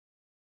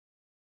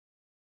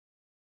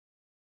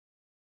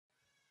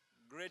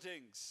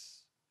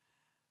Greetings.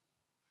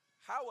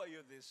 How are you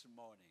this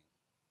morning?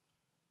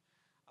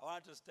 I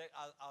want us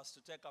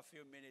to take a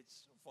few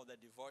minutes for the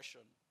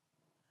devotion.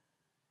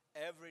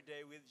 Every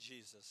day with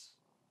Jesus,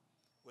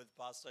 with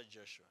Pastor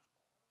Joshua,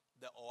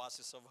 the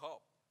oasis of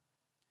hope.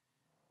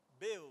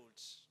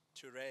 Built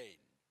to reign.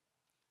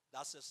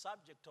 That's the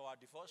subject of our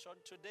devotion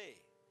today.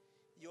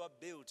 You are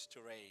built to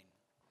reign.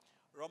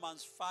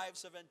 Romans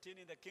 5:17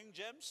 in the King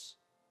James.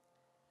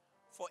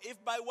 For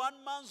if by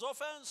one man's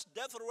offense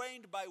death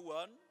reigned by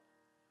one,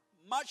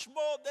 much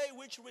more they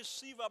which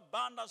receive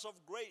abundance of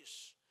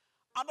grace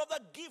and of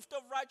the gift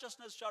of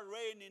righteousness shall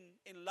reign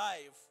in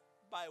life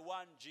by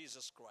one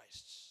Jesus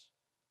Christ.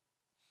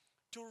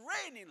 To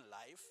reign in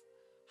life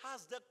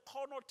has the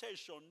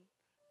connotation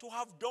to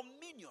have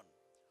dominion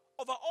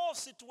over all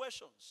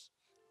situations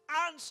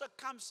and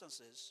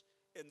circumstances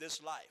in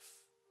this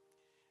life.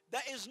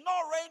 There is no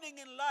reigning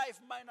in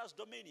life minus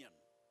dominion.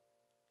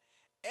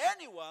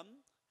 Anyone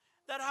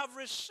that have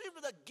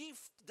received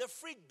the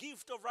free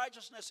gift of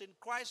righteousness in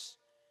Christ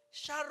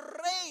shall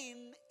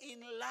reign in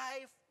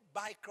life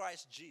by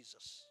Christ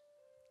Jesus.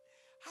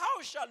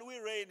 How shall we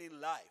reign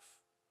in life?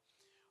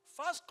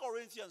 1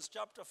 Corinthians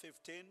chapter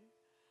 15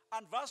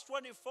 and verse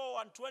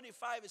 24 and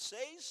 25 it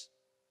says,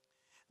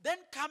 Then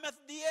cometh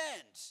the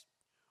end,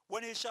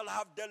 when he shall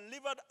have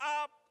delivered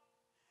up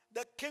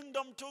the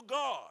kingdom to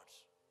God,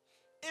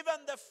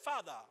 even the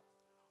Father,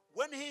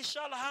 when he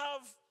shall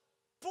have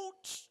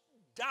put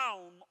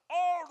down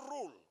all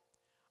rule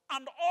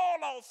and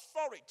all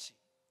authority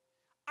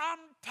and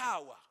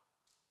power,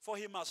 for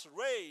he must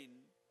reign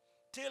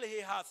till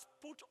he hath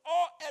put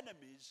all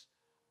enemies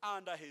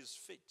under his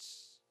feet.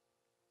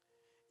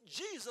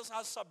 Jesus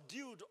has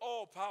subdued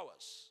all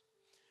powers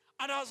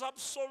and has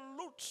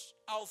absolute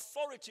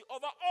authority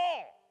over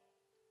all.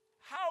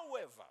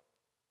 However,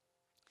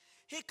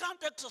 he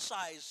can't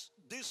exercise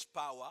this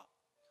power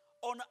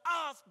on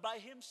earth by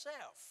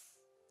himself.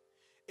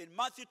 In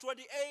Matthew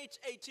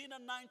 28:18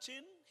 and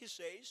 19, he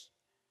says,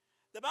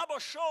 the Bible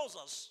shows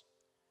us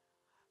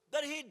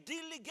that he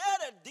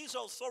delegated this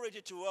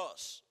authority to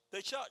us,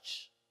 the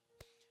church.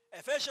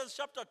 Ephesians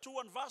chapter 2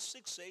 and verse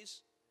 6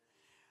 says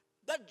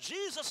that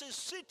Jesus is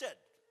seated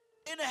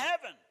in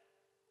heaven.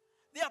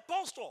 The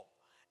apostle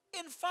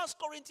in 1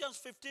 Corinthians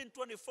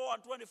 15:24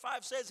 and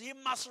 25 says he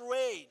must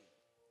reign.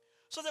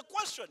 So the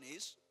question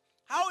is,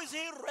 how is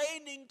he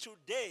reigning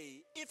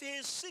today if he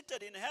is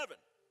seated in heaven?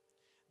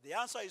 The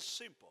answer is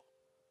simple.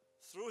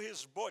 Through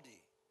his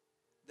body,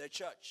 the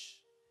church.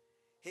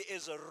 He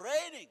is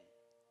reigning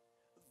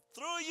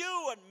through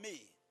you and me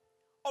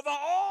over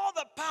all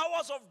the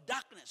powers of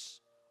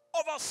darkness,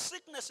 over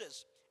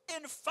sicknesses,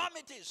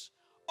 infirmities,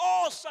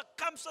 all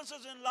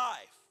circumstances in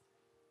life.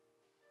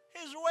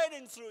 He's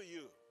reigning through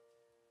you.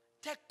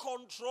 Take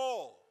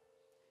control.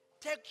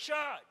 Take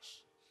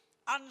charge.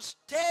 And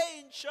stay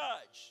in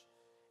charge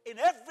in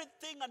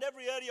everything and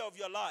every area of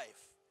your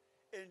life.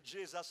 In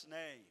Jesus'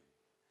 name.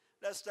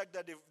 Let's take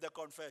the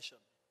confession.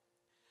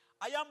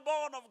 I am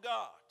born of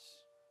God.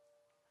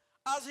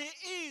 As he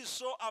is,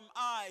 so am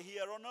I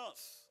here on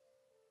earth.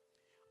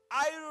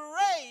 I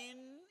reign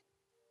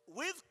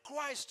with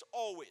Christ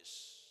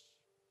always.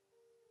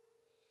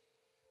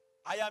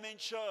 I am in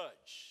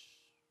charge.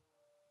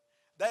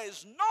 There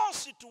is no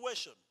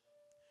situation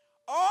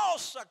or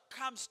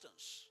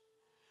circumstance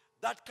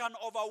that can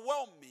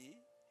overwhelm me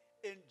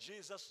in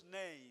Jesus'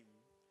 name.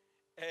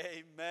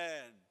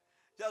 Amen.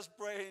 Just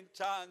pray in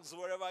tongues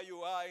wherever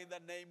you are in the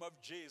name of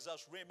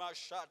Jesus. Rima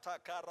shata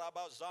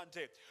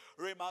karabazante.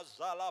 Rima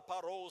zala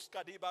paros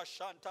kadiba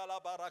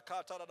shantala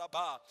barakata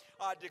radaba.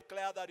 I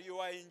declare that you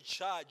are in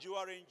charge. You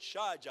are in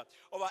charge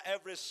over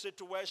every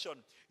situation.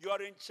 You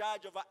are in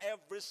charge over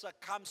every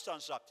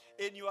circumstance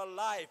in your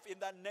life in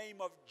the name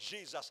of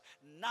Jesus.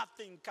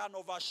 Nothing can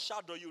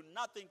overshadow you.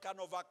 Nothing can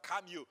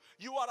overcome you.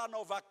 You are an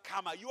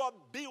overcomer. You are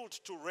built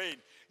to reign.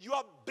 You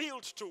are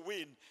built to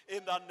win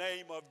in the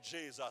name of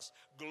Jesus.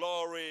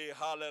 Glory,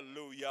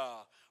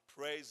 hallelujah.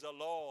 Praise the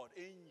Lord.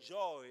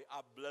 Enjoy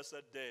a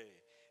blessed day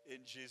in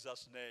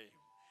Jesus' name.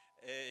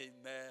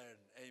 Amen,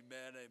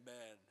 amen,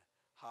 amen.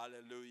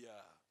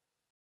 Hallelujah.